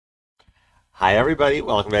Hi everybody,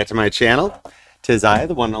 welcome back to my channel. 'Tis I,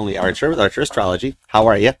 the one and only Archer with ArcherAstrology. How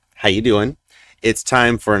are you? How you doing? It's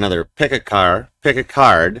time for another pick a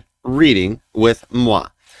card reading with moi,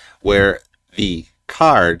 where the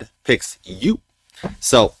card picks you.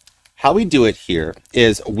 So how we do it here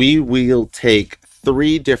is we will take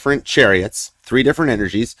three different chariots, three different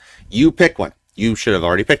energies. You pick one. You should have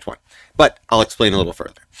already picked one, but I'll explain a little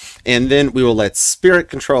further. And then we will let spirit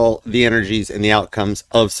control the energies and the outcomes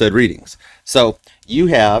of said readings. So you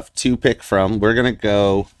have to pick from. We're going to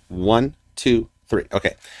go 1, 2, 3.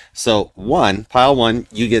 Okay. So pile one,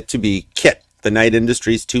 you get to be Kit, the Night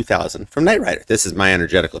Industries 2000 from Knight Rider. This is my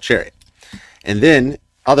energetical chariot. And then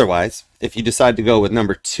otherwise, if you decide to go with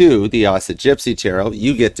number 2, the Auset Gypsy Tarot,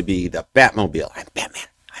 you get to be the Batmobile. I'm Batman.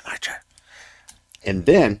 I'm Archer. And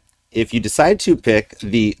then if you decide to pick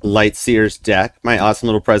the Lightseers deck, my awesome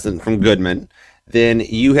little present from Goodman, then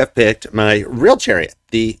you have picked my real chariot,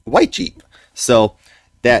 the White Jeep. So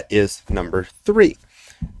that is number 3.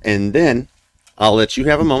 And then I'll let you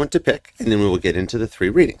have a moment to pick, and then we will get into the 3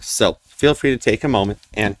 readings. So feel free to take a moment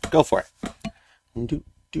and go for it.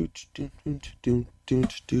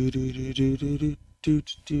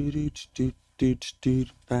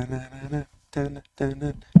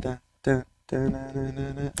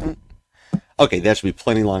 Okay, that should be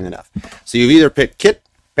plenty long enough. So you've either picked Kit,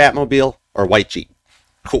 Batmobile, or White Jeep.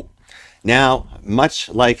 Cool. Now, much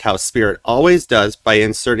like how Spirit always does by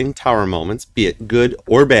inserting tower moments, be it good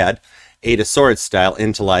or bad, 8 of Swords style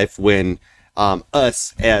into life when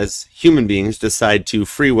us as human beings decide to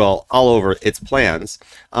free will all over its plans,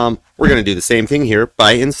 we're going to do the same thing here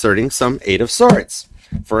by inserting some 8 of Swords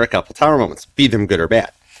for a couple tower moments, be them good or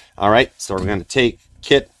bad. All right, so we're going to take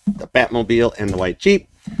Kit, the Batmobile, and the White Jeep,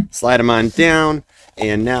 slide them on down,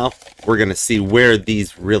 and now we're going to see where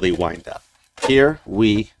these really wind up. Here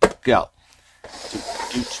we go.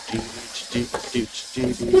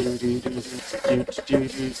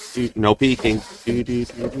 No peeking.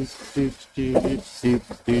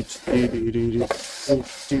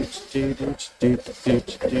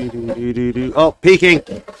 Oh, peeking.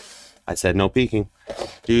 I said no peeking.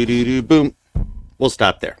 Boom. We'll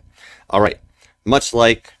stop there. All right. Much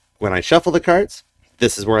like when I shuffle the cards,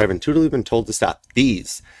 this is where I've intuitively been told to stop.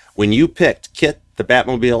 These, when you picked Kit, the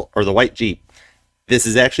Batmobile, or the White Jeep, this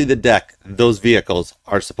is actually the deck those vehicles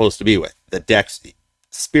are supposed to be with. The deck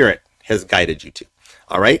Spirit has guided you to.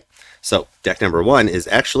 All right? So deck number 1 is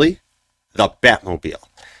actually the Batmobile.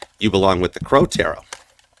 You belong with the Crow Tarot.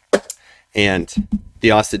 And the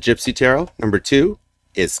Auset Gypsy Tarot, number 2,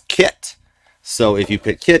 is Kit. So if you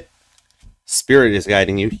pick Kit, Spirit is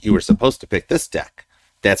guiding you. You were supposed to pick this deck.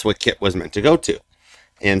 That's what Kit was meant to go to.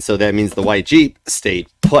 And so that means the White Jeep stayed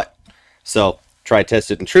put. So try,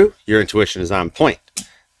 tested, and true. Your intuition is on point.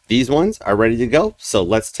 These ones are ready to go. So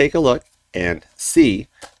let's take a look and see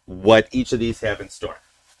what each of these have in store.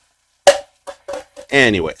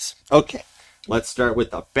 Anyways, okay. Let's start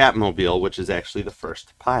with the Batmobile, which is actually the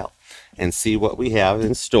first pile, and see what we have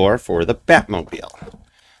in store for the Batmobile.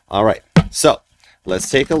 All right. So let's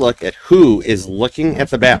take a look at who is looking at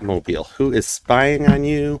the Batmobile, who is spying on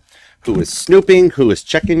you, who is snooping, who is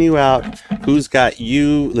checking you out, who's got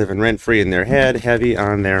you living rent-free in their head, heavy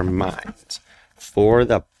on their mind for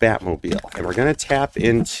the Batmobile. And we're going to tap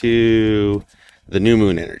into the new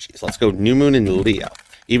moon energies. Let's go new moon in Leo.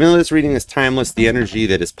 Even though this reading is timeless, the energy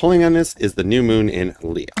that is pulling on this is the new moon in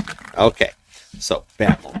Leo. Okay, so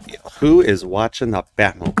Batmobile. Who is watching the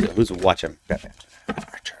Batmobile? Who's watching Batman?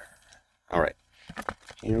 Archer. All right.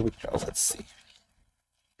 Here we go. Let's see.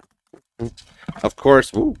 Of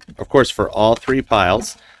course, for all 3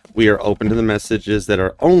 piles, we are open to the messages that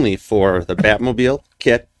are only for the Batmobile,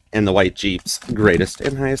 Kit, and the White Jeep's greatest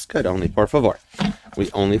and highest good. Only por favor.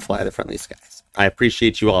 We only fly the friendly skies. I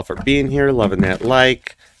appreciate you all for being here, loving that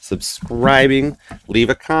like, subscribing, leave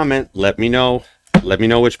a comment, let me know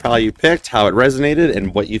which pile you picked, how it resonated,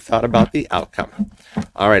 and what you thought about the outcome.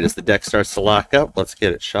 All right, as the deck starts to lock up, let's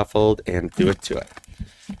get it shuffled and do it to it.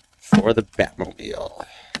 For the Batmobile.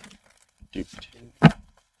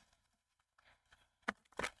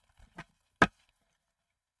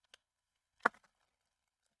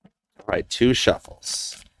 All right, 2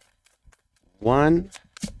 shuffles. 1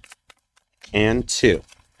 and 2.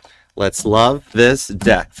 Let's love this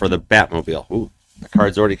deck for the Batmobile. Ooh, the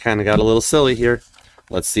card's already kind of got a little silly here.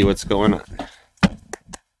 Let's see what's going on.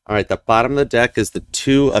 All right, the bottom of the deck is the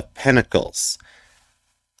 2 of Pentacles.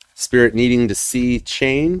 Spirit needing to see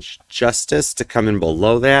change, justice to come in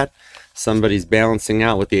below that. Somebody's balancing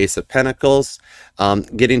out with the Ace of Pentacles,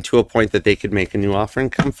 getting to a point that they could make a new offer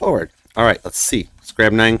and come forward. All right, let's see. Let's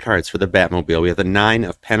grab 9 cards for the Batmobile. We have the 9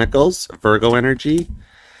 of Pentacles, Virgo energy,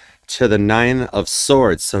 to the Nine of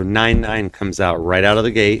Swords. So 9-9 comes out right out of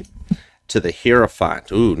the gate. To the Hierophant.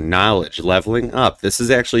 Ooh, knowledge, leveling up. This is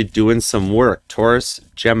actually doing some work. Taurus,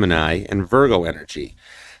 Gemini, and Virgo energy.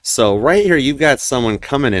 So right here, you've got someone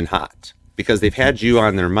coming in hot because they've had you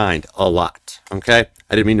on their mind a lot. Okay?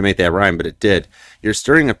 I didn't mean to make that rhyme, but it did. You're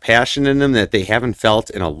stirring a passion in them that they haven't felt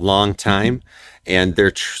in a long time. And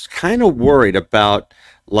they're kind of worried about,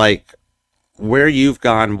 like, where you've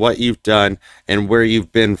gone, what you've done, and where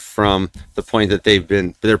you've been from the point that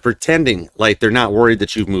they're pretending like they're not worried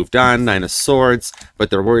that you've moved on, Nine of Swords,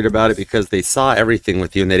 but they're worried about it because they saw everything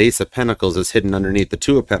with you, and that Ace of Pentacles is hidden underneath the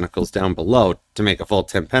Two of Pentacles down below to make a full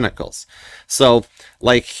 10 Pentacles. So,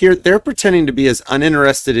 like here, they're pretending to be as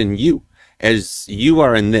uninterested in you as you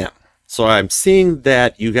are in them. So I'm seeing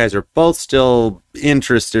that you guys are both still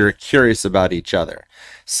interested or curious about each other.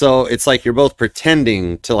 So it's like you're both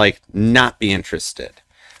pretending to like not be interested,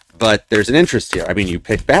 but there's an interest here. I mean, you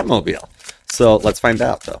picked Batmobile. So let's find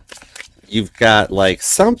out though. You've got like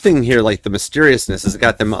something here, like the mysteriousness has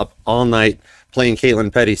got them up all night playing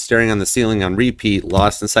Caitlin Petty, staring on the ceiling on repeat,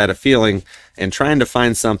 lost inside a feeling, and trying to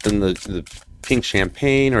find something, the pink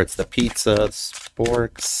champagne, or it's the pizza,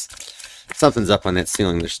 sporks. Something's up on that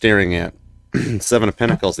ceiling they're staring at. Seven of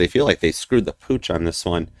Pentacles, they feel like they screwed the pooch on this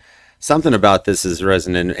one. Something about this is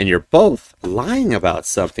resonant, and you're both lying about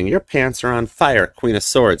something. Your pants are on fire. Queen of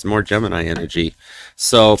Swords, more Gemini energy.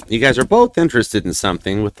 So you guys are both interested in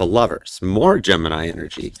something with the Lovers, more Gemini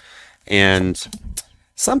energy. And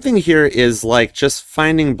something here is like just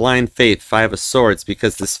finding blind faith, Five of Swords,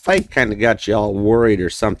 because this fight kind of got you all worried or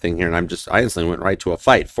something here. And I instantly went right to a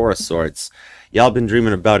fight, Four of Swords. Y'all been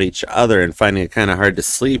dreaming about each other and finding it kind of hard to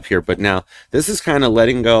sleep here, but now this is kind of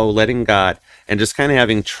letting go, letting God, and just kind of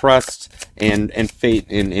having trust and faith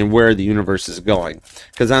in where the universe is going.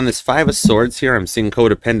 Because on this Five of Swords here, I'm seeing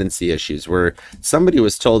codependency issues where somebody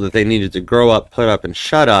was told that they needed to grow up, put up, and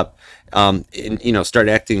shut up, and, you know, start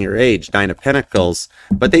acting your age, Nine of Pentacles,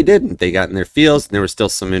 but they didn't. They got in their feels, and there was still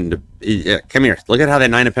some come here, look at how that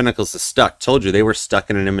Nine of Pentacles is stuck. Told you they were stuck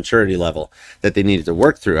in an immaturity level that they needed to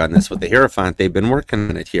work through on this with the Hierophant. They've been working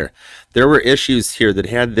on it here. There were issues here that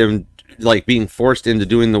had them like being forced into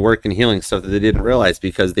doing the work and healing stuff that they didn't realize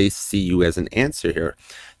because they see you as an answer here.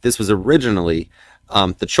 This was originally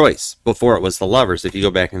the choice before it was the Lovers, if you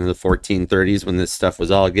go back into the 1430s when this stuff was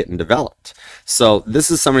all getting developed. So this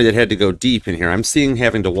is somebody that had to go deep in here. I'm seeing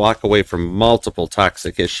having to walk away from multiple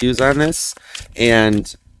toxic issues on this,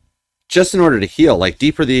 and just in order to heal, like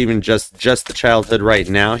deeper than even just the childhood right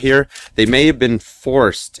now here, they may have been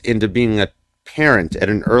forced into being a parent at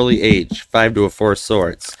an early age. Five to a Four of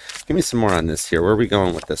Swords. Give me some more on this here. Where are we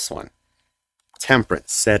going with this one?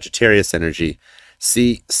 Temperance, Sagittarius energy.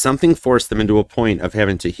 See, something forced them into a point of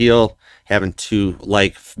having to heal, having to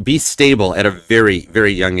like be stable at a very,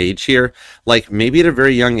 very young age here. Like maybe at a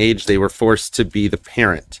very young age they were forced to be the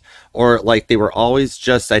parent, or like they were always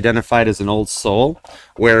just identified as an old soul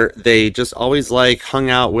where they just always like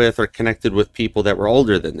hung out with or connected with people that were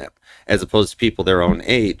older than them as opposed to people their own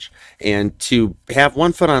age. And to have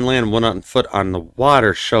one foot on land, one foot on the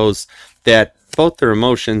water shows that both their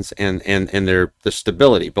emotions and their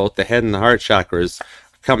stability, both the head and the heart chakras,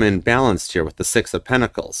 come in balanced here with the Six of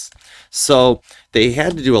Pentacles. So they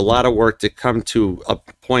had to do a lot of work to come to a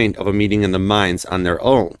point of a meeting in the minds on their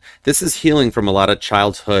own. This is healing from a lot of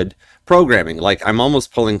childhood programming. Like I'm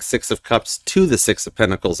almost pulling Six of Cups to the Six of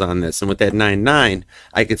Pentacles on this, and with that 9-9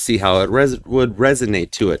 I could see how it would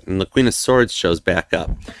resonate to it. And the Queen of Swords shows back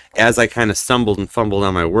up as I kind of stumbled and fumbled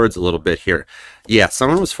on my words a little bit here. Yeah,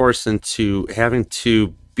 someone was forced into having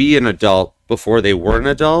to be an adult before they were an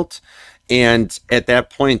adult, and at that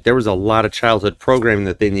point there was a lot of childhood programming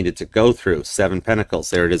that they needed to go through. Seven Pentacles,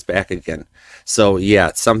 there it is back again. So yeah,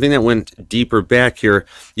 it's something that went deeper back here.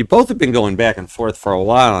 You both have been going back and forth for a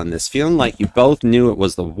while on this, feeling like you both knew it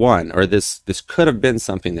was the one, or this could have been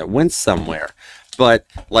something that went somewhere. But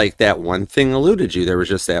like that one thing eluded you. There was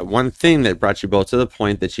just that one thing that brought you both to the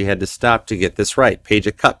point that you had to stop to get this right. Page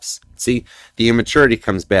of Cups. See, the immaturity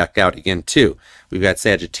comes back out again too. We've got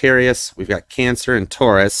Sagittarius, we've got Cancer and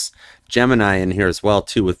Taurus, Gemini in here as well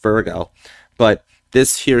too with Virgo. But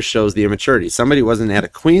this here shows the immaturity. Somebody wasn't at a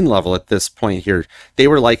queen level at this point here. They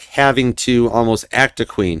were like having to almost act a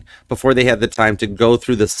queen before they had the time to go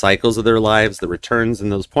through the cycles of their lives, the returns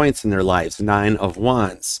and those points in their lives. Nine of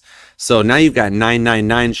Wands. So now you've got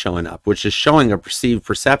 999 showing up, which is showing a perceived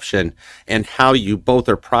perception and how you both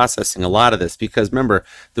are processing a lot of this. Because remember,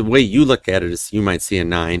 the way you look at it is you might see a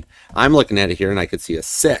 9. I'm looking at it here and I could see a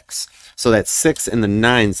 6. So that 6 and the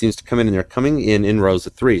 9 seems to come in, and they're coming in rows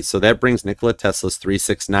of 3. So that brings Nikola Tesla's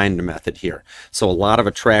 369 to method here. So a lot of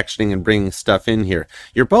attractioning and bringing stuff in here.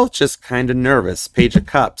 You're both just kind of nervous, Page of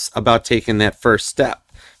Cups, about taking that first step.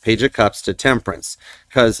 Page of Cups to Temperance.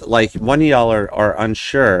 Because like one of y'all are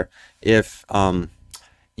unsure if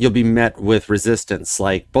you'll be met with resistance.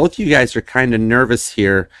 Like both you guys are kind of nervous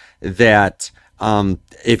here that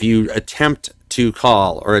if you attempt to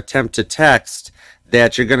call or attempt to text,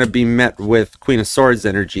 that you're going to be met with Queen of Swords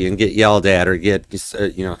energy and get yelled at or get,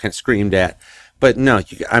 you know, kind of screamed at. But no,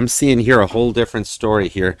 I'm seeing here a whole different story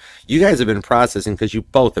here. You guys have been processing because you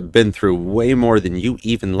both have been through way more than you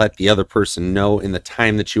even let the other person know in the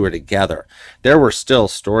time that you were together. There were still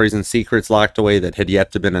stories and secrets locked away that had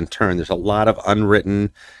yet to been unturned. There's a lot of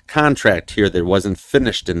unwritten contract here that wasn't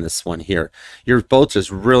finished in this one here. You're both just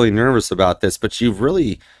really nervous about this, but you've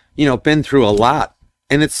really, you know, been through a lot.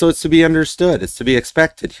 And it's to be understood. It's to be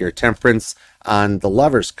expected here. Temperance on the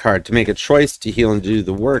Lover's card, to make a choice to heal and do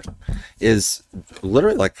the work, is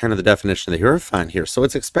literally like kind of the definition of the Hierophant here. So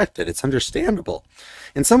it's expected. It's understandable.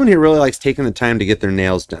 And someone here really likes taking the time to get their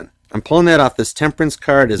nails done. I'm pulling that off this Temperance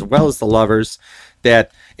card as well as the Lovers,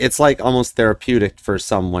 that it's like almost therapeutic for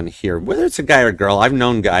someone here, whether it's a guy or girl. I've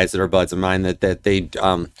known guys that are buds of mine that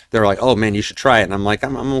they're like, oh man, you should try it, and I'm like,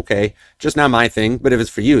 I'm okay, just not my thing, but if it's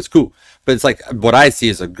for you, it's cool. But it's like what I see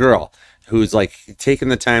is a girl who's like taking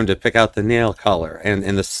the time to pick out the nail color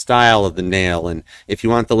and the style of the nail, and if you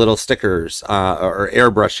want the little stickers or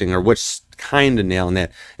airbrushing or which kind of nail in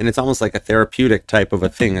that. And it's almost like a therapeutic type of a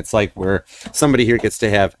thing. It's like where somebody here gets to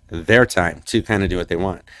have their time to kind of do what they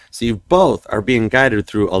want. So you both are being guided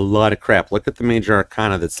through a lot of crap. Look at the major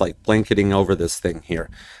arcana that's like blanketing over this thing here.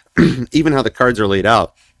 Even how the cards are laid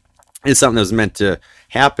out is something that was meant to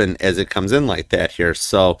happen as it comes in like that here.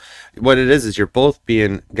 So what it is you're both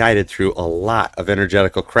being guided through a lot of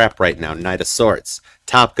energetical crap right now. Knight of Swords.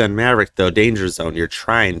 Top Gun Maverick, though, Danger Zone.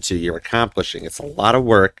 You're accomplishing. It's a lot of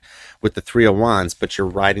work with the Three of Wands, but you're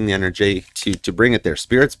riding the energy to bring it there.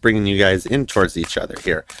 Spirit's bringing you guys in towards each other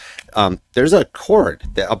here. There's a cord,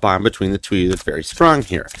 a bond between the two of you that's very strong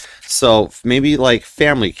here. So maybe like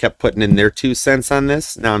family kept putting in their 2 cents on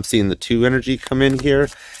this. Now I'm seeing the 2 energy come in here.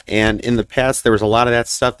 And in the past, there was a lot of that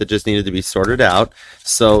stuff that just needed to be sorted out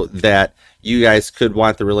so that you guys could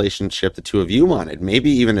want the relationship the two of you wanted. Maybe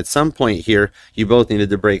even at some point here, you both needed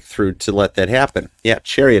to break through to let that happen. Yeah,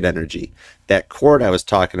 Chariot energy. That cord I was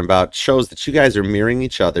talking about shows that you guys are mirroring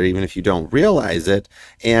each other, even if you don't realize it.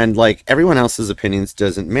 And like everyone else's opinions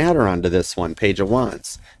doesn't matter onto this one, Page of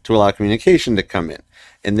Wands, to allow communication to come in.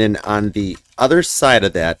 And then on the other side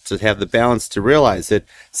of that, to have the balance to realize it,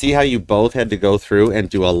 see how you both had to go through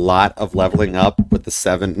and do a lot of leveling up with the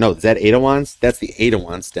 7. No, is that 8 of Wands? That's the 8 of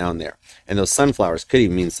Wands down there. And those sunflowers could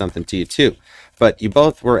even mean something to you too. But you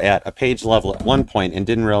both were at a page level at one point and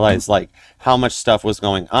didn't realize like how much stuff was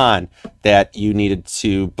going on that you needed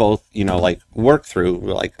to both, you know, like work through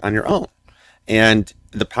like on your own. And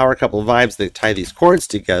the power couple vibes that tie these cords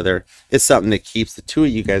together is something that keeps the two of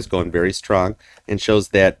you guys going very strong and shows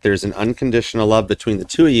that there's an unconditional love between the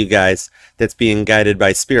two of you guys that's being guided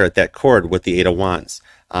by spirit, that cord with the 8 of Wands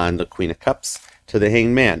on the Queen of Cups to the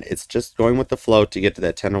Hanged Man. It's just going with the flow to get to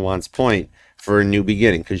that 10 of Wands point for a new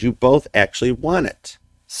beginning, because you both actually want it.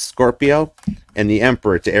 Scorpio and the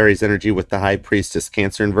Emperor to Aries energy with the High Priestess,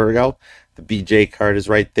 Cancer and Virgo. The BJ card is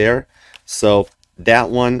right there. So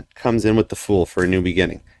that one comes in with the Fool for a new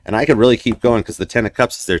beginning. And I could really keep going because the 10 of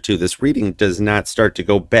Cups is there too. This reading does not start to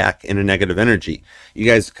go back in a negative energy. You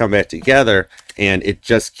guys come back together and it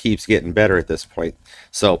just keeps getting better at this point.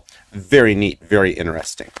 So very neat, very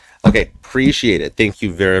interesting. Okay, appreciate it. Thank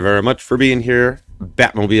you very, very much for being here,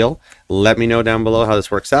 Batmobile. Let me know down below how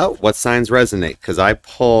this works out. What signs resonate? Because I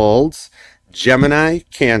pulled Gemini,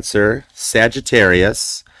 Cancer,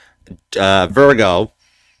 Sagittarius, Virgo,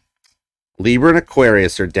 Libra and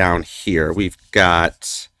Aquarius are down here. We've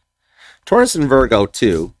got Taurus and Virgo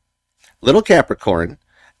too, little Capricorn,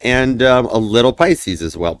 and a little Pisces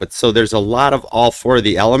as well. But so there's a lot of all 4 of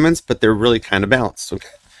the elements, but they're really kind of balanced. Okay.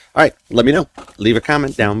 All right, let me know. Leave a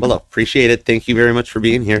comment down below. Appreciate it. Thank you very much for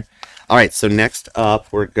being here. All right, so next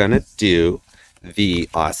up, we're going to do the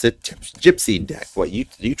Auset Gypsy deck. What,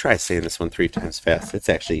 you try saying this one 3 times fast.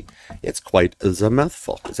 It's quite a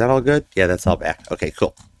mouthful. Is that all good? Yeah, that's all back. Okay,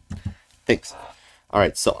 cool. Thanks. All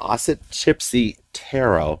right, so Auset Gypsy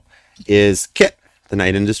Tarot is Kit, the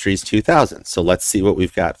Night Industries 2000. So let's see what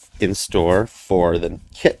we've got in store for the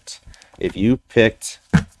Kit. If you picked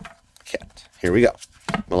Kit, here we go.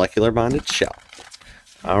 Molecular bonded shell.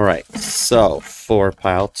 All right, so for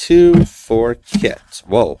pile 2 for Kit.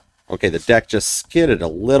 Whoa, okay, the deck just skidded a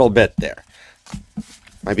little bit there.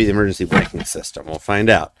 Might be the emergency braking system. We'll find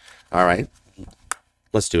out. All right.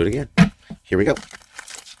 Let's do it again. Here we go.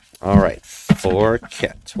 All right. For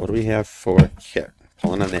Kit. What do we have for Kit?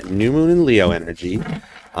 Pulling on that new moon in Leo energy.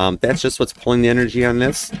 That's just what's pulling the energy on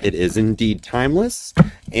this. It is indeed timeless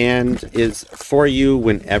and is for you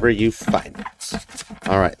whenever you find it.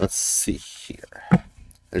 All right, let's see here.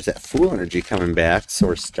 There's that Fool energy coming back, so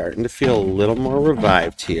we're starting to feel a little more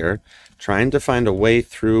revived here. Trying to find a way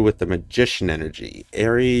through with the Magician energy.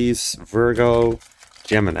 Aries, Virgo,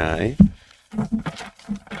 Gemini.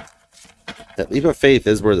 That Leap of Faith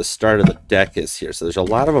is where the start of the deck is here. So there's a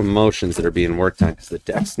lot of emotions that are being worked on because the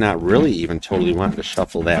deck's not really even totally wanting to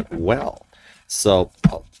shuffle that well. So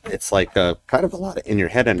it's like kind of a lot of in your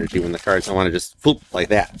head energy when the cards don't want to just floop like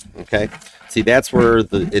that. Okay. See, that's where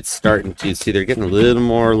it's starting to see they're getting a little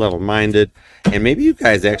more level-minded. And maybe you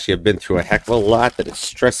guys actually have been through a heck of a lot that is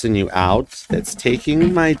stressing you out. That's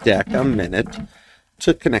taking my deck a minute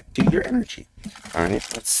to connect to your energy. All right.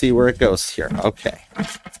 Let's see where it goes here. Okay.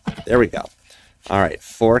 There we go. All right,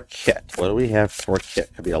 for Kit. What do we have for Kit?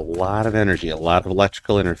 Could be a lot of energy, a lot of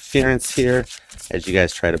electrical interference here as you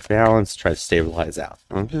guys try to balance, try to stabilize out.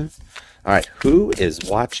 Okay. All right, who is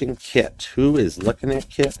watching Kit? Who is looking at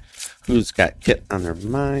Kit? Who's got Kit on their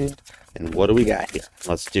mind? And what do we got here?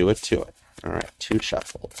 Let's do it to it. All right, 2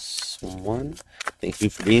 shuffles. 1. Thank you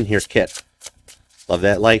for being here, Kit. Love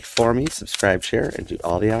that like for me. Subscribe, share, and do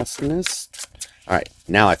all the awesomeness. All right,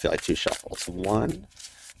 now I feel like 2 shuffles. 1.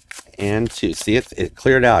 And 2. See, it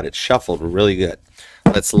cleared out. It shuffled really good.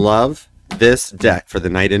 Let's love this deck for the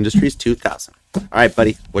Night Industries 2000. All right,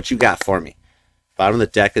 buddy, what you got for me? Bottom of the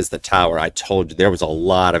deck is the Tower. I told you there was a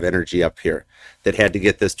lot of energy up here that had to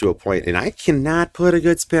get this to a point, and I cannot put a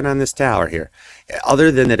good spin on this Tower here,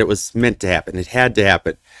 other than that it was meant to happen. It had to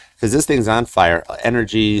happen because this thing's on fire.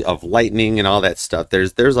 Energy of lightning and all that stuff.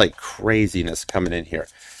 There's like craziness coming in here.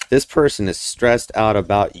 This person is stressed out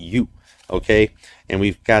about you. Okay, and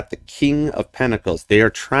we've got the King of Pentacles. They are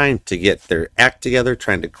trying to get their act together,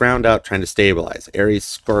 trying to ground out, trying to stabilize. Aries,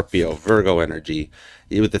 Scorpio, Virgo energy.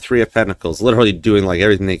 With the 3 of Pentacles, literally doing like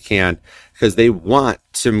everything they can because they want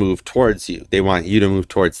to move towards you. They want you to move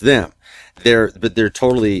towards them. But they're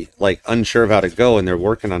totally like unsure of how to go, and they're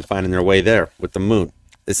working on finding their way there with the moon.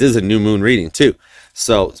 This is a new moon reading too.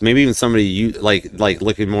 So maybe even somebody you like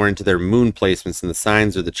looking more into their moon placements and the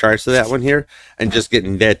signs or the charts of that one here and just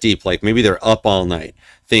getting that deep. Like maybe they're up all night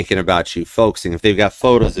thinking about you, focusing. If they've got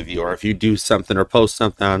photos of you or if you do something or post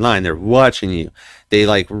something online, they're watching you. They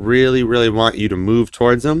like really, really want you to move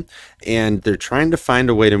towards them, and they're trying to find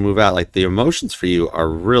a way to move out. Like the emotions for you are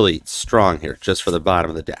really strong here just for the bottom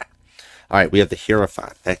of the deck. All right, we have the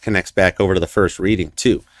Hierophant. That connects back over to the first reading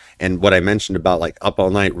too. And what I mentioned about like up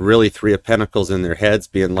all night, really 3 of Pentacles in their heads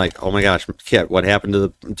being like, oh my gosh, Kit, what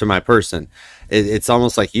happened to my person? It's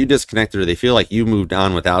almost like you disconnected or they feel like you moved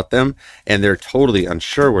on without them and they're totally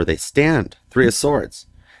unsure where they stand. 3 of Swords.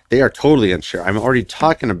 They are totally unsure. I'm already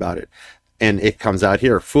talking about it. And it comes out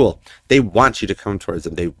here, Fool. They want you to come towards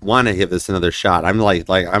them. They want to give this another shot. I'm like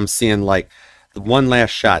I'm seeing like the one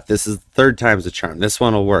last shot. This is 3rd time's the charm. This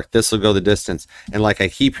one will work. This will go the distance. And like I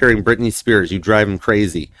keep hearing Britney Spears, You Drive 'Em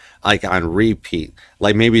Crazy, like on repeat.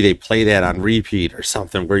 Like maybe they play that on repeat or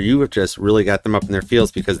something where you have just really got them up in their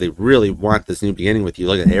feels because they really want this new beginning with you.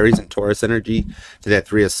 Look at Aries and Taurus energy to that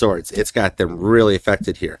 3 of Swords. It's got them really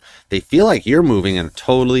affected here. They feel like you're moving in a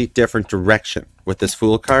totally different direction with this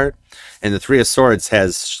Fool card. And the 3 of Swords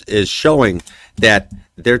is showing that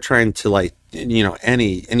they're trying to like, you know,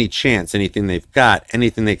 any chance, anything they've got,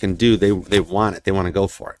 anything they can do, they want it. They want to go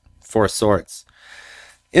for it. 4 of Swords.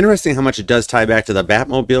 Interesting how much it does tie back to the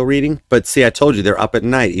Batmobile reading. But see, I told you they're up at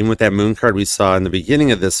night. Even with that moon card we saw in the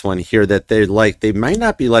beginning of this one here, that they might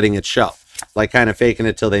not be letting it show. Like kind of faking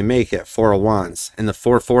it till they make it. 4 of Wands. And the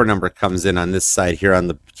 4-4 number comes in on this side here on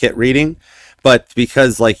the Kit reading. But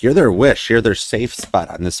because like you're their wish, you're their safe spot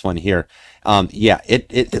on this one here. Yeah,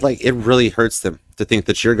 it really hurts them to think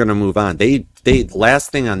that you're going to move on. They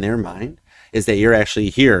last thing on their mind is that you're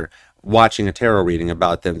actually here watching a tarot reading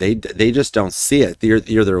about them. They just don't see it.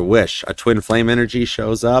 You're their wish. A twin flame energy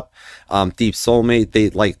shows up. Deep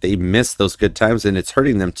soulmate. They miss those good times, and it's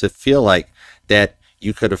hurting them to feel like that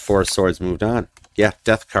you could have 4 of Swords moved on. Yeah,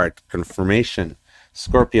 Death card confirmation.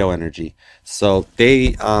 Scorpio energy. So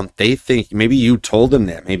they think maybe you told them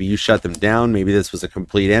that. Maybe you shut them down. Maybe this was a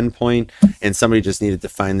complete end point and somebody just needed to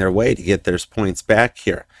find their way to get their points back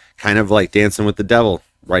here. Kind of like Dancing with the Devil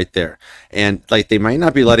right there. And like they might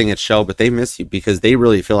not be letting it show, but they miss you because they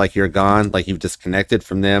really feel like you're gone, like you've disconnected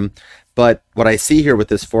from them. But what I see here with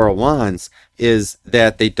this 4 of Wands is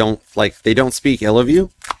that they don't speak ill of you.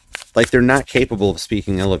 Like they're not capable of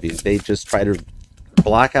speaking ill of you. They just try to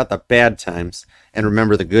block out the bad times and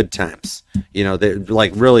remember the good times. You know, they're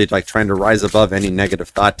like really like trying to rise above any negative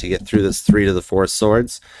thought to get through this 3 to the 4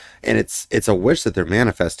 swords. And it's a wish that they're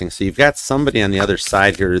manifesting. So you've got somebody on the other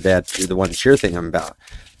side here, that the one cheer thing I'm about,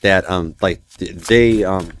 that like they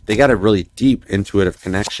got a really deep intuitive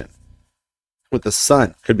connection with the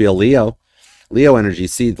sun. Could be a Leo energy.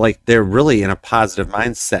 See, like they're really in a positive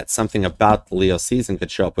mindset. Something about the Leo season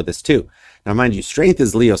could show up with this too. Now, mind you, strength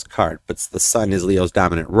is Leo's card, but the sun is Leo's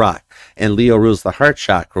dominant rock, and Leo rules the heart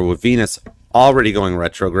chakra, with Venus already going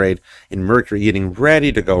retrograde and Mercury getting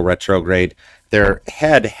ready to go retrograde. Their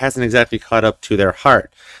head hasn't exactly caught up to their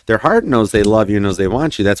heart. Their heart knows they love you, knows they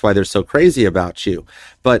want you. That's why they're so crazy about you.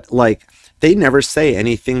 But like, they never say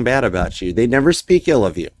anything bad about you. They never speak ill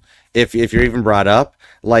of you. If you're even brought up,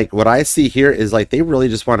 like what I see here is like they really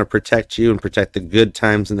just want to protect you and protect the good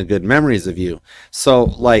times and the good memories of you. So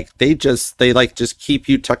like they just keep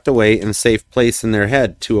you tucked away in a safe place in their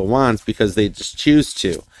head, 2 of Wands, because they just choose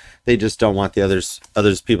to. They just don't want the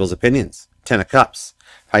others people's opinions. 10 of Cups.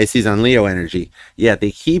 Pisces on Leo energy. Yeah,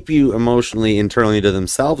 they keep you emotionally internally to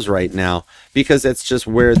themselves right now because that's just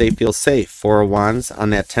where they feel safe. 4 of Wands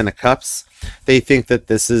on that 10 of Cups. They think that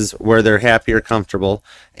this is where they're happy or comfortable,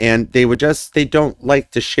 and they don't like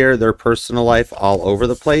to share their personal life all over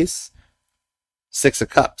the place. 6 of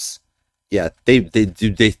Cups. Yeah, they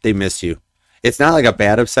miss you. It's not like a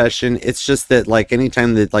bad obsession. It's just that like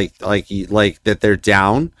anytime that like that they're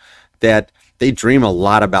down, that they dream a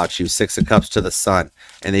lot about you. 6 of Cups to the sun.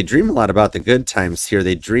 And they dream a lot about the good times here.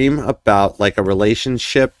 They dream about like a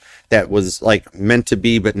relationship that was like meant to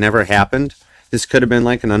be but never happened. This could have been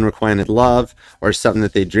like an unrequited love or something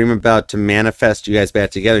that they dream about to manifest you guys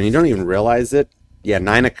back together, and you don't even realize it. Yeah,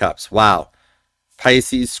 9 of Cups. Wow.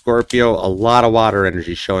 Pisces, Scorpio, a lot of water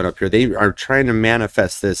energy showing up here. They are trying to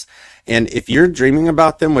manifest this. And if you're dreaming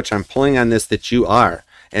about them, which I'm pulling on this that you are,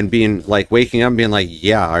 and being like waking up and being like,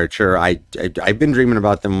 yeah, Archer, I've been dreaming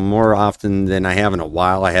about them more often than I have in a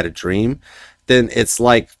while. I had a dream. Then it's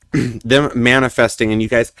like them manifesting and you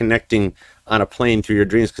guys connecting on a plane through your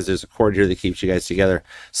dreams, because there's a cord here that keeps you guys together.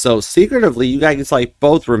 So secretively, you guys like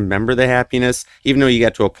both remember the happiness, even though you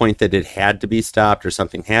got to a point that it had to be stopped or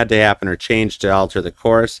something had to happen or change to alter the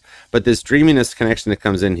course. But this dreaminess connection that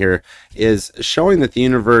comes in here is showing that the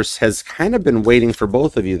universe has kind of been waiting for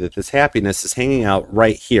both of you, that this happiness is hanging out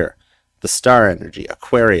right here. The star energy,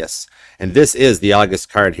 Aquarius. And this is the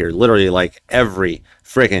August card here. Literally like every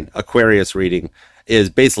friggin' Aquarius reading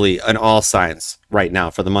is basically an all signs right now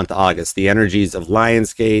for the month of August. The energies of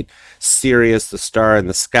Lionsgate, Sirius, the star in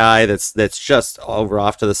the sky that's just over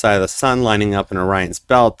off to the side of the sun, lining up in Orion's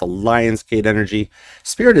belt, the Lionsgate energy.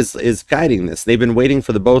 Spirit is guiding this. They've been waiting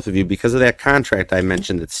for the both of you because of that contract I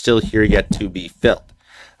mentioned that's still here yet to be filled.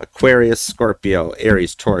 Aquarius, Scorpio,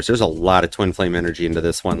 Aries, Taurus. There's a lot of twin flame energy into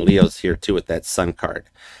this one. Leo's here too with that sun card.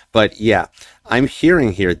 But yeah, I'm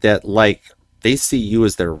hearing here that like they see you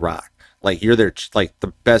as their rock. Like you're their like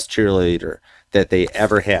the best cheerleader that they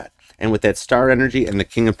ever had. And with that star energy and the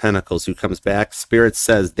King of Pentacles who comes back, Spirit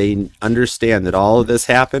says they understand that all of this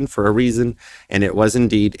happened for a reason, and it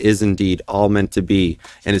is indeed all meant to be,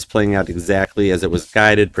 and is playing out exactly as it was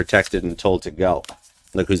guided, protected, and told to go.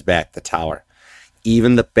 Look who's back, the Tower.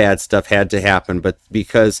 Even the bad stuff had to happen, but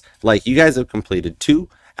because like you guys have completed 2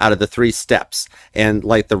 out of the 3 steps, and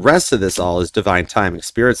like the rest of this all is divine timing.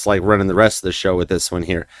 Spirit's like running the rest of the show with this one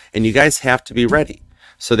here, and you guys have to be ready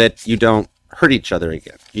so that you don't hurt each other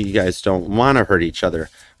again. You guys don't want to hurt each other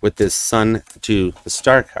with this sun to the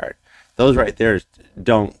star card. Those right there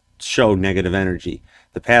don't show negative energy.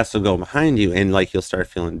 The past will go behind you, and like you'll start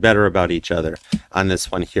feeling better about each other on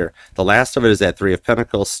this one here. The last of it is that 3 of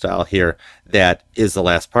Pentacles style here. That is the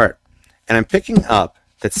last part, and I'm picking up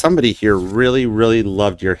that somebody here really, really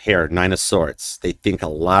loved your hair. 9 of Swords. They think a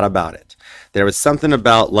lot about it. There was something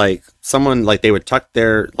about like someone like they would tuck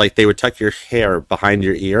your hair behind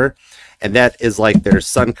your ear, and that is like their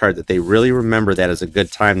sun card, that they really remember that as a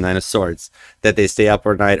good time. 9 of Swords, that they stay up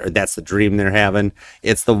all night, or that's the dream they're having.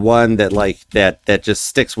 It's the one that like that just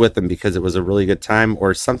sticks with them because it was a really good time,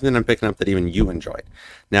 or something I'm picking up that even you enjoyed.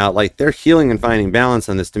 Now, like they're healing and finding balance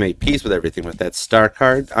on this to make peace with everything with that star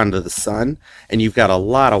card onto the sun, and you've got a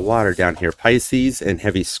lot of water down here. Pisces and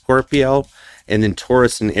heavy Scorpio, and then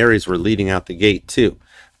Taurus and Aries were leading out the gate too.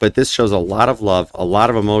 But this shows a lot of love, a lot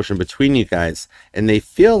of emotion between you guys, and they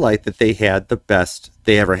feel like that they had the best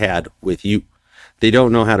they ever had with you. They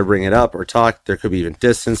don't know how to bring it up or talk. There could be even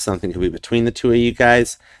distance. Something could be between the 2 of you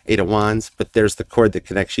guys. 8 of Wands, but there's the cord that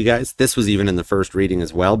connects you guys. This was even in the first reading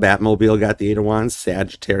as well. Batmobile got the 8 of Wands,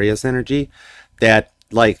 Sagittarius energy. That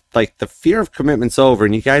like the fear of commitment's over,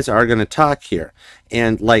 and you guys are going to talk here.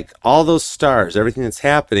 And like all those stars, everything that's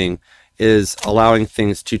happening is allowing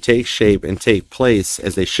things to take shape and take place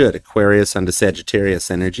as they should. Aquarius onto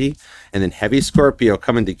Sagittarius energy, and then heavy Scorpio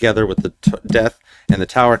coming together with the Death and the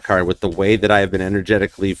Tower card. With the way that I have been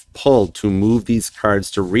energetically pulled to move these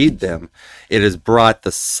cards to read them, it has brought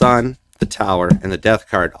the Sun, the Tower, and the Death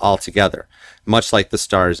card all together, much like the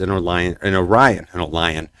stars in Orion,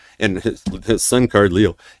 and his Sun card,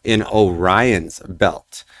 Leo, in Orion's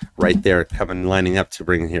belt, right there, coming, lining up to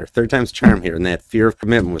bring in here. Third time's charm here, and that fear of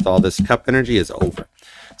commitment with all this cup energy is over.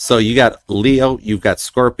 So you got Leo, you've got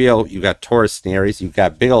Scorpio, you got Taurus and Aries, you've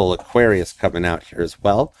got big old Aquarius coming out here as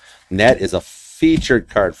well. And that is a featured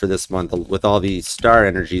card for this month with all the star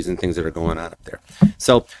energies and things that are going on up there.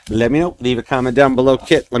 So let me know, leave a comment down below.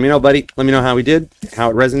 Kit, let me know, buddy, let me know how we did, how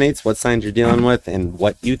it resonates, what signs you're dealing with, and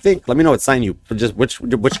what you think. Let me know what sign you, just which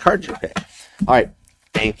cards you pick. All right,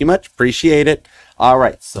 thank you much, appreciate it. All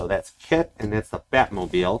right, so that's Kit, and that's the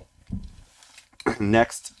Batmobile.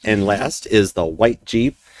 Next and last is the white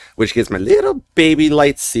Jeep, which gets my little baby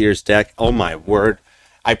Lightseers deck. Oh my word,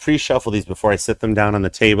 I pre-shuffle these before I sit them down on the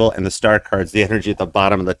table, and the star cards, the energy at the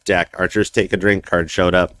bottom of the deck, Archers Take a Drink card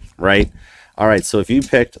showed up, right? All right, so if you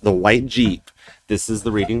picked the white Jeep, this is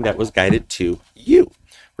the reading that was guided to you.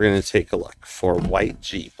 We're going to take a look for white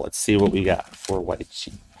Jeep. Let's see what we got for white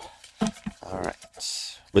Jeep. All right.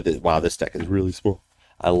 With it, wow, this deck is really small.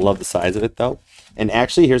 I love the size of it, though. And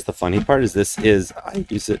actually, here's the funny part, is I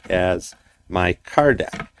use it as my card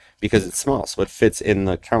deck because it's small, so it fits in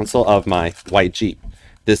the console of my white Jeep.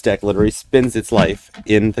 This deck literally spends its life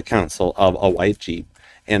in the console of a white Jeep,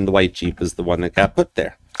 and the white Jeep is the one that got put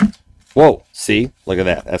there. Whoa, see? Look at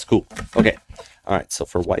that. That's cool. Okay. All right, so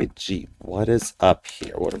for white Jeep, what is up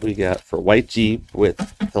here? What do we got for white Jeep with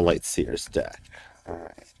the Lightseers deck? All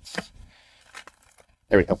right.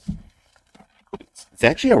 There we go. It's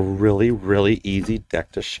actually a really, really easy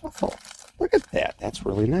deck to shuffle. Look at that. That's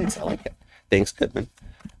really nice. I like it. Thanks, Goodman.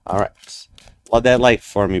 All right. Love that like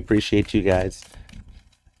for me. Appreciate you guys.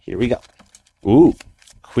 Here we go. Ooh,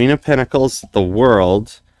 Queen of Pentacles, the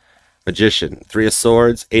World, Magician, Three of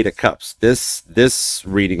Swords, Eight of Cups. This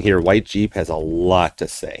reading here, white Jeep, has a lot to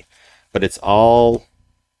say, but it's all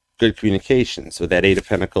good communication. So that Eight of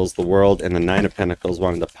Pentacles, the World, and the Nine of Pentacles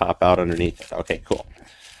wanted to pop out underneath it. Okay, cool.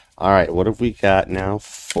 All right, what have we got now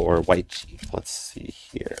for white Jeep? Let's see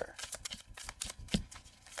here.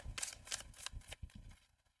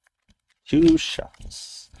 Two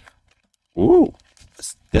shuffles. Ooh.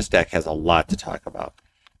 This deck has a lot to talk about.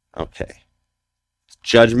 Okay.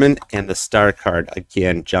 Judgment and the star card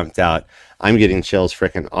again jumped out. I'm getting chills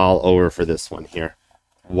freaking all over for this one here.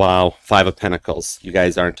 Wow. Five of Pentacles. You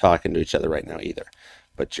guys aren't talking to each other right now either.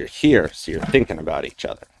 But you're here, so you're thinking about each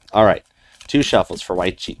other. All right. Two shuffles for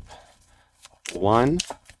white Jeep. One.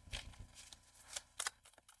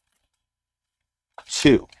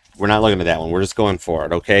 Two. We're not looking at that one. We're just going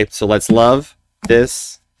forward, okay? So let's love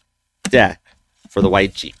this deck for the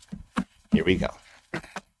white Jeep. Here we go.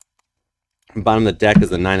 Bottom of the deck is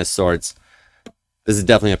the Nine of Swords. This is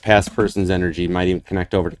definitely a past person's energy. Might even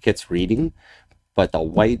connect over to Kit's reading. But the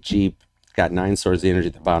white Jeep got 9 swords, the energy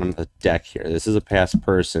at the bottom of the deck here. This is a past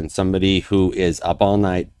person. Somebody who is up all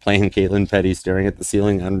night playing Caitlin Petty, staring at the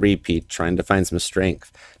ceiling on repeat, trying to find some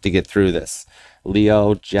strength to get through this.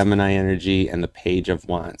 Leo, Gemini energy, and the Page of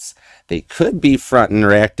Wands. They could be fronting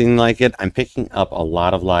or acting like it. I'm picking up a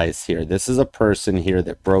lot of lies here. This is a person here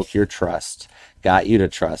that broke your trust, got you to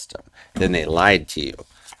trust them. Then they lied to you.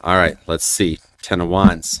 All right, let's see. Ten of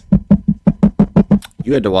Wands.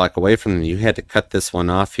 You had to walk away from them. You had to cut this one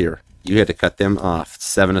off here. You had to cut them off.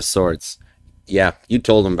 Seven of Swords. Yeah, you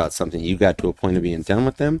told them about something. You got to a point of being done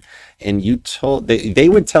with them, and you told they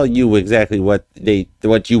would tell you exactly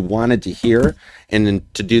what you wanted to hear, and then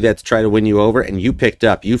to do that to try to win you over. And you picked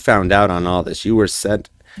up. You found out on all this. You sent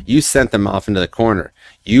them off into the corner.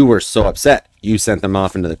 You were so upset. You sent them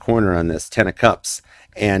off into the corner on this. Ten of Cups,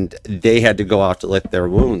 and they had to go out to lick their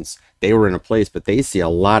wounds. They were in a place, but they see a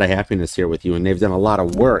lot of happiness here with you, and they've done a lot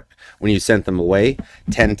of work when you sent them away.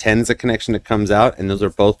 10-10 is a connection that comes out, and those are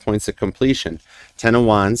both points of completion. Ten of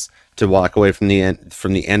Wands to walk away from the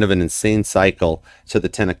end of an insane cycle to the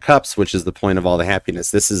Ten of Cups, which is the point of all the happiness.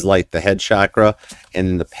 This is like the head chakra and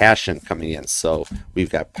then the passion coming in. So we've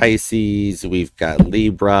got Pisces, we've got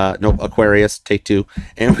Libra, no, Aquarius, take two,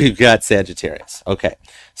 and we've got Sagittarius. Okay,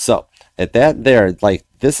 so at that there, like,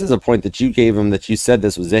 this is a point that you gave them, that you said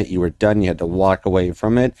this was it. You were done. You had to walk away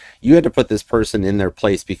from it. You had to put this person in their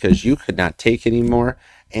place because you could not take anymore.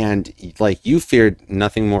 And like, you feared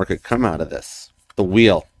nothing more could come out of this. The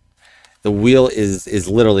Wheel. The wheel is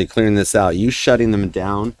literally clearing this out. You shutting them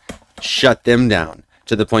down, shut them down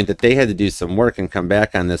to the point that they had to do some work and come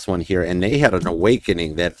back on this one here. And they had an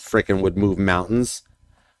awakening that frickin' would move mountains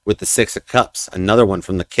with the Six of Cups, another one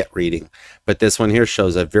from the kit reading. But this one here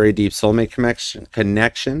shows a very deep soulmate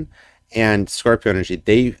connection and Scorpio energy.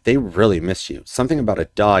 They really miss you. Something about a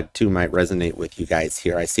dog too might resonate with you guys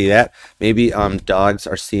here. I see that. Maybe dogs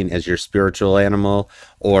are seen as your spiritual animal,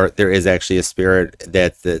 or there is actually a spirit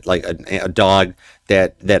that like a dog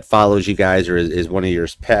that follows you guys, or is one of your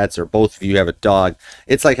pets, or both of you have a dog.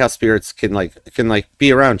 It's like how spirits can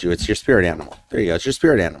be around you. It's your spirit animal. There you go. It's your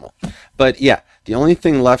spirit animal. But yeah, the only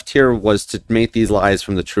thing left here was to make these lies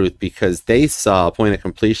from the truth, because they saw a point of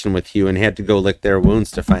completion with you and had to go lick their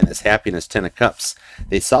wounds to find this happiness. 10 of Cups.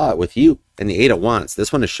 They saw it with you and the 8 of Wands.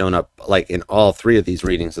 This one has shown up like in all 3 of these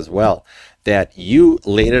readings as well, that you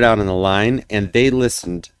laid it out on the line and they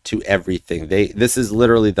listened to everything. This is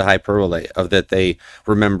literally the hyperbole of that. They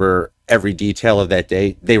remember every detail of that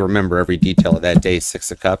day. They remember every detail of that day.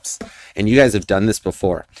 6 of Cups. And you guys have done this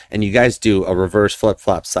before, and you guys do a reverse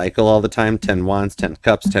flip-flop cycle all the time. 10 Wands, 10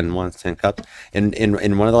 Cups, 10 Wands, 10 Cups. And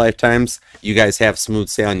in one of the lifetimes, you guys have smooth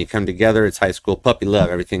sailing. You come together. It's high school puppy love.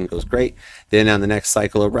 Everything goes great. Then on the next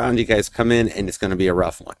cycle around, you guys come in and it's going to be a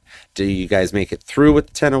rough one. Do you guys make it through with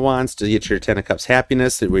the 10 of Wands? Do you get your 10 of Cups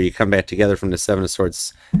happiness, where you come back together from the 7 of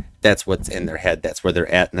Swords? That's what's in their head. That's where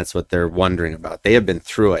they're at, and that's what they're wondering about. They have been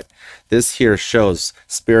through it. This here shows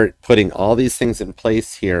Spirit putting all these things in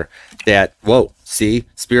place here that, whoa, see?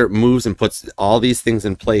 Spirit moves and puts all these things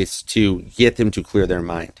in place to get them to clear their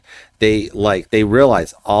mind. They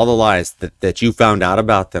realize all the lies that you found out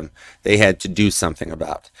about them, they had to do something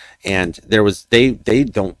about. And there was, they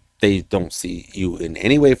don't see you in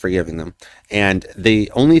any way forgiving them. And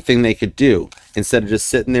the only thing they could do, instead of just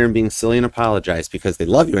sitting there and being silly and apologize because they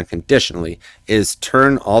love you unconditionally, is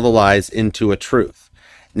turn all the lies into a truth.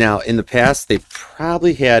 Now, in the past, they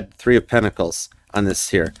probably had 3 of Pentacles on this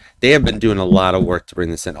here. They have been doing a lot of work to bring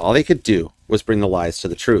this in. All they could do was bring the lies to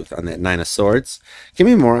the truth on that 9 of Swords. Give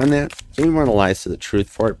me more on that. Give me more on the lies to the truth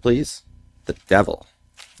for it, please. The Devil.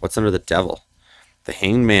 What's under the Devil? The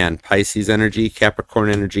Hanged Man, Pisces energy, Capricorn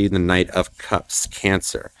energy, the Knight of Cups,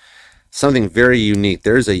 Cancer. Something very unique.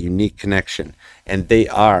 There's a unique connection, and they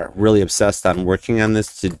are really obsessed on working on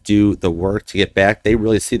this to do the work to get back. They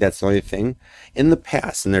really see that's the only thing. In the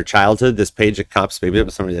past, in their childhood, this Page of Cups, maybe it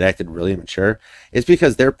was somebody that acted really immature. It's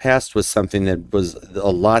because their past was something that was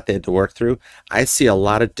a lot they had to work through. I see a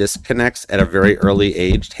lot of disconnects at a very early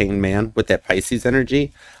age. Hanged Man with that Pisces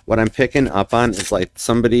energy. What I'm picking up on is like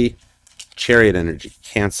somebody... Chariot energy,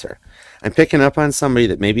 Cancer. I'm picking up on somebody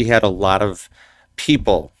that maybe had a lot of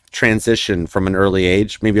people transition from an early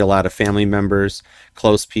age, maybe a lot of family members,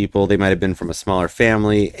 close people. They might have been from a smaller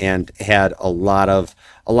family and had a lot of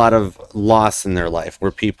loss in their life,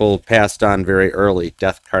 where people passed on very early.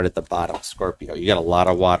 Death card at the bottom, Scorpio. You got a lot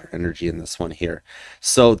of water energy in this one here.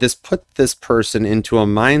 So this put this person into a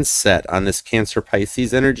mindset on this Cancer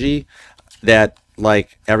Pisces energy that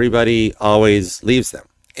like everybody always leaves them.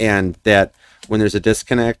 And that when there's a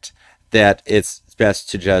disconnect, that it's best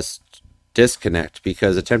to just disconnect,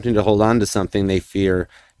 because attempting to hold on to something they fear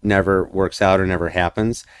never works out or never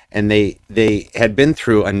happens. And they had been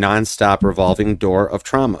through a nonstop revolving door of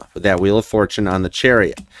trauma with that Wheel of Fortune on the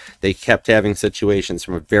Chariot. They kept having situations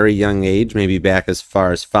from a very young age, maybe back as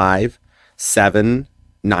far as 5, 7,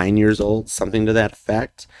 9 years old, something to that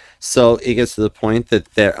effect. So it gets to the point that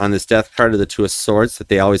they're on this Death card of the 2 of Swords, that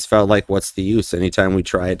they always felt like, what's the use? Anytime we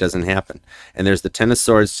try, it doesn't happen. And there's the 10 of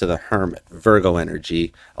Swords to the Hermit, Virgo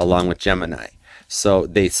energy, along with Gemini. So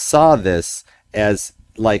they saw this as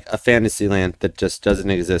like a fantasy land that just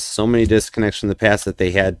doesn't exist. So many disconnections from the past that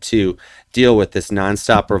they had to deal with this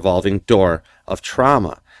nonstop revolving door of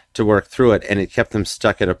trauma to work through it. And it kept them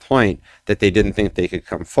stuck at a point that they didn't think they could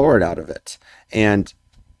come forward out of it. And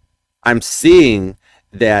I'm seeing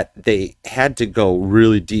that they had to go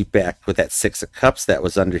really deep back with that 6 of Cups that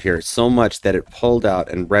was under here, so much that it pulled out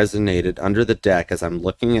and resonated under the deck as I'm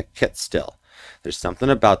looking at Kit still. There's something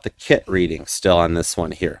about the Kit reading still on this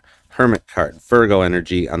one here. Hermit card, Virgo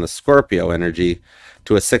energy on the Scorpio energy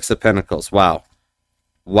to a 6 of Pentacles. Wow.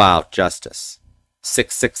 Wow, Justice.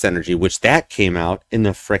 6-6 energy, which that came out in the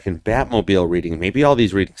frickin' Batmobile reading. Maybe all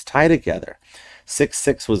these readings tie together.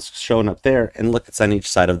 6-6 was shown up there, and look, it's on each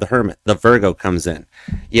side of the Hermit. The Virgo comes in.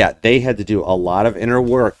 Yeah, they had to do a lot of inner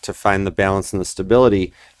work to find the balance and the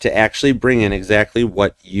stability to actually bring in exactly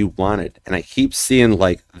what you wanted. And I keep seeing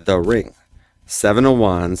like the Ring, 7 of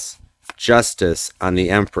Wands, Justice on the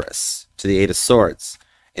Empress to the 8 of Swords,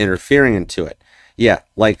 interfering into it. Yeah,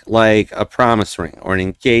 like a promise ring or an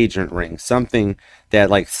engagement ring, something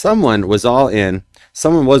that like someone was all in.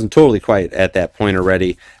 Someone wasn't totally quite at that point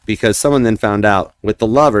already, because someone then found out with the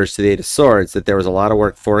Lovers to the Eight of Swords that there was a lot of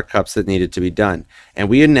work, Four of Cups, that needed to be done. And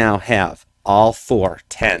we now have all four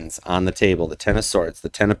tens on the table: the Ten of Swords, the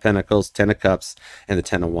Ten of Pentacles, Ten of Cups, and the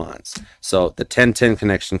Ten of Wands. So the 10-10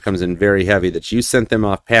 connection comes in very heavy, that you sent them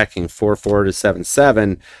off packing 4-4 to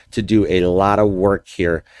 7-7 to do a lot of work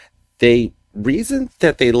here. Reason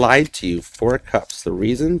that they lied to you, Four of Cups, the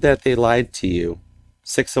reason that they lied to you,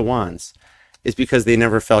 Six of Wands, is because they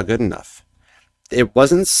never felt good enough. It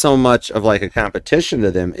wasn't so much of like a competition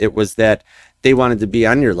to them. It was that they wanted to be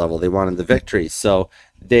on your level. They wanted the victory. So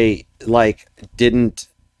they like didn't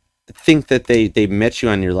think that they met you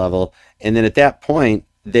on your level. And then at that point,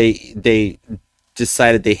 they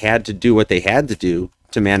decided they had to do what they had to do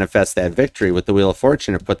to manifest that victory with the Wheel of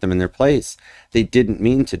Fortune, to put them in their place. They didn't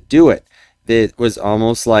mean to do it. It was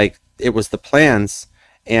almost like it was the plans,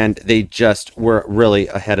 and they just were really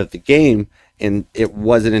ahead of the game, and it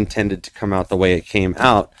wasn't intended to come out the way it came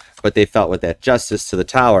out, but they felt with that Justice to the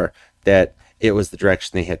Tower that it was the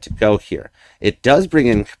direction they had to go here. It does bring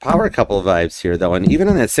in power couple vibes here, though, and even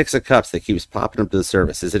on that Six of Cups that keeps popping up to the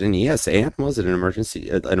surface. Is it an ESA animal? Is it an emergency,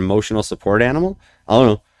 an emotional support animal? I don't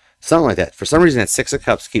know. Something like that. For some reason, that Six of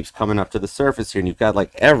Cups keeps coming up to the surface here, and you've got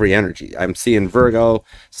like every energy. I'm seeing Virgo,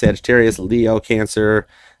 Sagittarius, Leo, Cancer.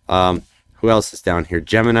 Who else is down here?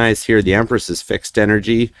 Gemini's here. The Empress is fixed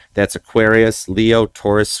energy. That's Aquarius, Leo,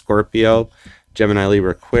 Taurus, Scorpio, Gemini,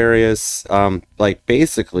 Libra, Aquarius. Like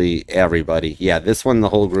basically everybody. Yeah, this one, the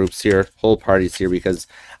whole group's here, whole party's here, because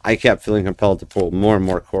I kept feeling compelled to pull more and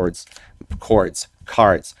more cards,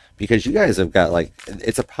 because you guys have got like,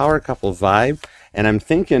 it's a power couple vibe. And I'm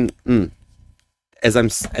thinking, as I'm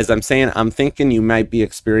saying, I'm thinking you might be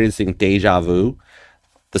experiencing deja vu.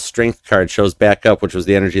 The Strength card shows back up, which was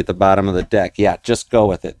the energy at the bottom of the deck. Yeah, just go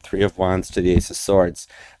with it. Three of Wands to the Ace of Swords.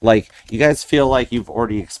 Like, you guys feel like you've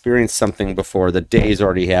already experienced something before. The day's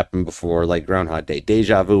already happened before, like Groundhog Day.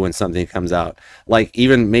 Deja vu when something comes out. Like,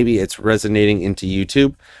 even maybe it's resonating into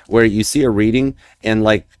YouTube, where you see a reading and,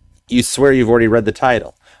 like, you swear you've already read the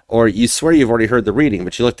title. Or you swear you've already heard the reading,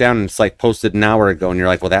 but you look down and it's like posted an hour ago, and you're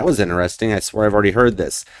like, well, that was interesting. I swear I've already heard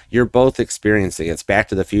this. You're both experiencing it. It's Back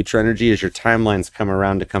to the Future energy as your timelines come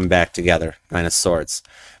around to come back together. Nine of Swords.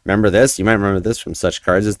 Remember this? You might remember this from such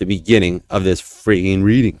cards as the beginning of this freaking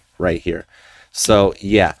reading right here. So,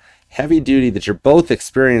 yeah, heavy duty that you're both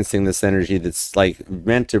experiencing this energy that's like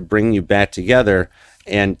meant to bring you back together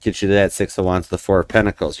and get you to that Six of Wands, the Four of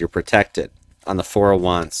Pentacles. You're protected on the Four of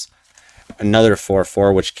Wands. Another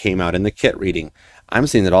 4-4, which came out in the kit reading. I'm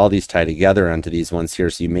seeing that all these tie together onto these ones here,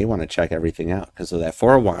 so you may want to check everything out, because of that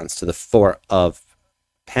Four of Wands to the Four of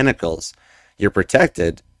Pentacles. You're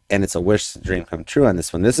protected, and it's a wish, dream come true on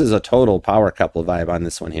this one. This is a total power couple vibe on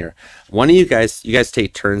this one here. One of you guys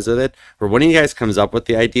take turns with it, where one of you guys comes up with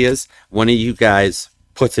the ideas, one of you guys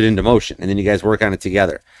puts it into motion, and then you guys work on it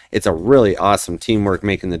together. It's a really awesome teamwork,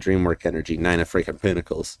 making the dream work energy. Nine of freaking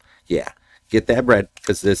Pentacles. Yeah. Get that bread,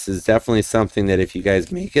 because this is definitely something that if you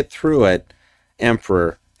guys make it through it,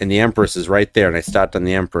 Emperor, and the Empress is right there, and I stopped on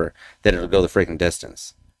the Emperor, then it'll go the freaking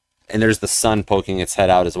distance. And there's the sun poking its head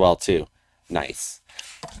out as well, too. Nice.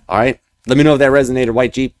 All right. Let me know if that resonated,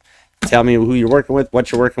 White Jeep. Tell me who you're working with,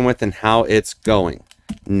 what you're working with, and how it's going.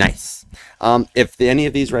 Nice. If any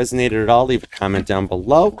of these resonated at all, leave a comment down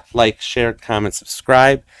below. Like, share, comment,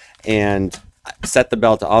 subscribe, and set the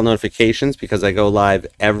bell to all notifications, because I go live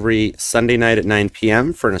every Sunday night at 9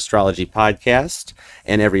 p.m. for an astrology podcast,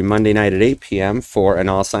 and every Monday night at 8 p.m. for an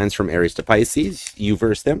all signs from Aries to Pisces. You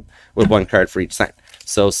verse them with one card for each sign.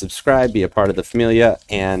 So subscribe, be a part of the familia,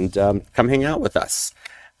 and come hang out with us.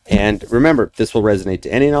 And remember, this will resonate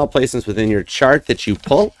to any and all placements within your chart that you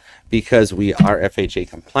pull, because we are FHA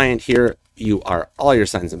compliant here. You are all your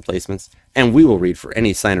signs and placements, and we will read for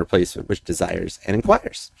any sign or placement which desires and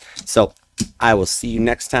inquires. So I will see you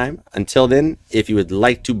next time. Until then, if you would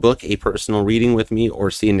like to book a personal reading with me or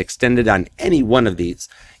see an extended on any one of these,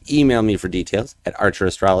 email me for details at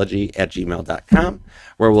ArcherAstrology@gmail.com,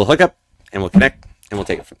 where we'll hook up and we'll connect and we'll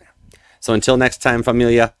take it from there. So until next time,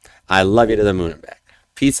 familia, I love you to the moon and back.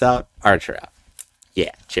 Peace out, Archer out.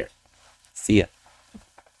 Yeah, cheers. See ya.